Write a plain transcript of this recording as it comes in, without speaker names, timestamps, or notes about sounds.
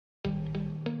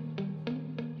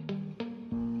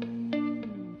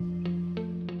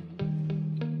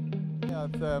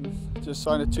I've just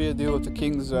signed a 2-year deal with the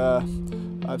Kings.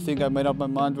 I think I made up my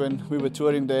mind when we were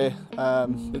touring there a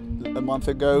month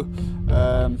ago.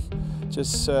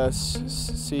 Just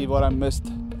see what I missed.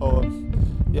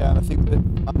 Yeah, and I think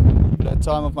that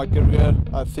time of my career,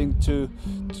 I think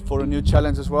for a new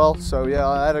challenge as well. So yeah,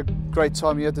 I had a great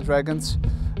time here at the Dragons.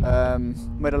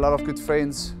 Made a lot of good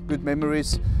friends, good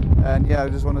memories, and yeah, I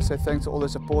just want to say thanks to all the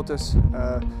supporters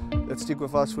that stick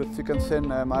with us with thick and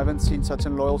thin. I haven't seen such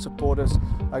loyal supporters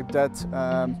like that.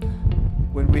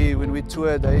 When we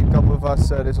tour, they come with us.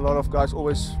 There's a lot of guys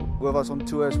always with us on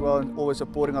tour as well, and always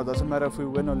supporting us. Doesn't matter if we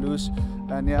win or lose.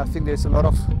 And yeah, I think there's a lot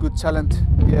of good talent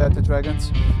here at the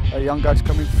Dragons. Young guys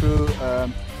coming through,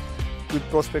 good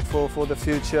prospect for the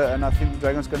future, and I think the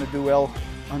Dragons going to do well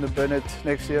under Bernard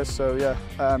next year. So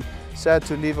yeah, sad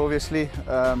to leave obviously,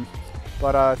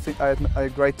 but I think I had a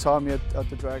great time here at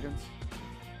the Dragons.